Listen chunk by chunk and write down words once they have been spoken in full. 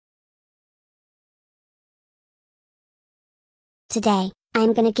Today,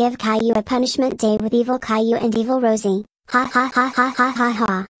 I'm gonna give Caillou a punishment day with evil Caillou and evil Rosie. Ha ha ha ha ha ha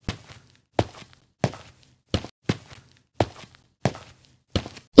ha.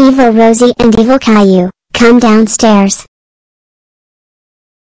 Evil Rosie and evil Caillou, come downstairs.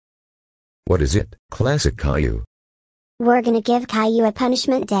 What is it, Classic Caillou? We're gonna give Caillou a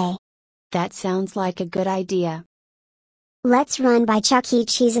punishment day. That sounds like a good idea. Let's run by Chuck E.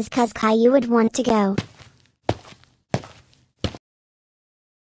 Cheese's cause Caillou would want to go.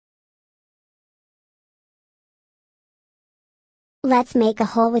 Let's make a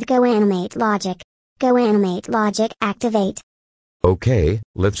hole with Go Animate Logic. Go Animate Logic activate. Okay,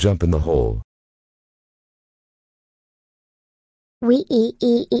 let's jump in the hole. We e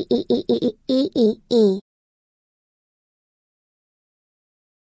e e e e e e e e.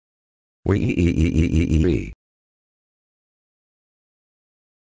 We e e e e e e e.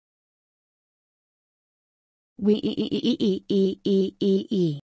 We e e e e e e e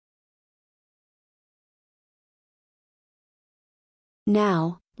e.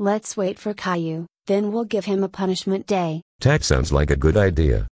 Now, let's wait for Caillou, then we'll give him a punishment day. That sounds like a good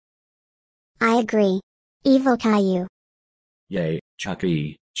idea. I agree. Evil Caillou. Yay, Chuck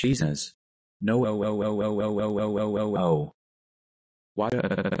E. Cheeses. No oh oh oh oh oh oh oh oh oh oh. What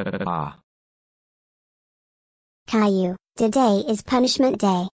Caillou, today is punishment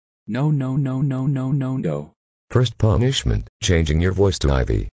day. No no no no no no no. First punishment, changing your voice to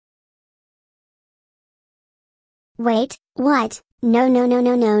Ivy. Wait, what? No no no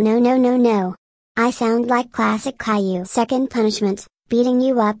no no no no no no. I sound like Classic Caillou. Second punishment, beating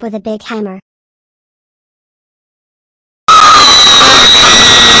you up with a big hammer.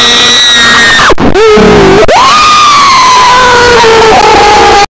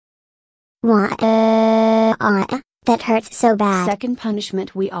 That hurts so bad. Second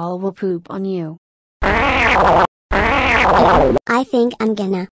punishment, we all will poop on you. I think I'm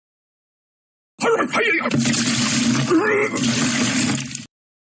gonna.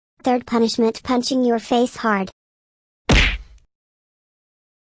 Third punishment, punching your face hard.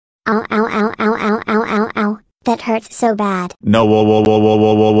 Ow ow ow ow ow ow ow ow. That hurts so bad. No, whoa, whoa, whoa, whoa,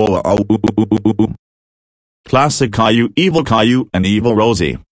 whoa, whoa, whoa, oh, ooh, ooh, ooh, ooh. Classic Caillou, and evil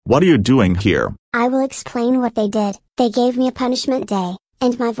Rosie. What are you doing here? I will explain what they did. They gave me a punishment day,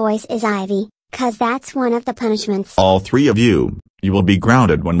 and my voice is Ivy, cause that's one of the punishments. All three of you will be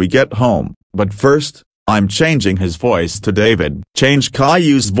grounded when we get home. But first, I'm changing his voice to David. Change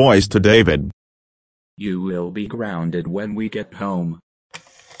Caillou's voice to David. You will be grounded when we get home.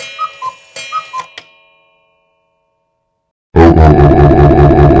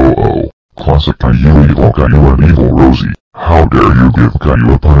 Classic Caillou, evil Caillou and evil Rosie. How dare you give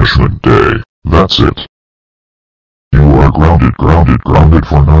Caillou a punishment day? That's it. You are grounded for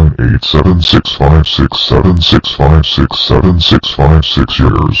 9876567656766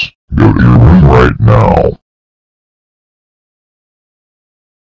 years. Go to your room right now.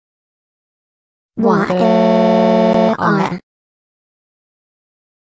 What?